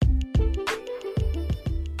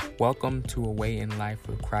Welcome to A Way in Life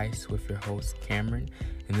with Christ with your host, Cameron.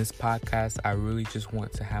 In this podcast, I really just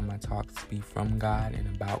want to have my talks be from God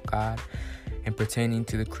and about God and pertaining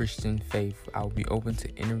to the Christian faith. I will be open to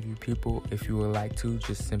interview people. If you would like to,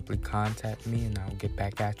 just simply contact me and I'll get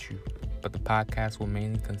back at you. But the podcast will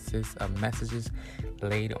mainly consist of messages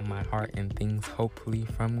laid on my heart and things hopefully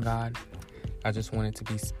from God. I just want it to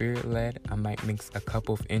be spirit-led. I might mix a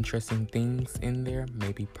couple of interesting things in there,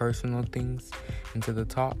 maybe personal things into the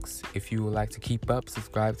talks. If you would like to keep up,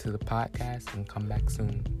 subscribe to the podcast and come back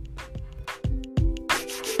soon.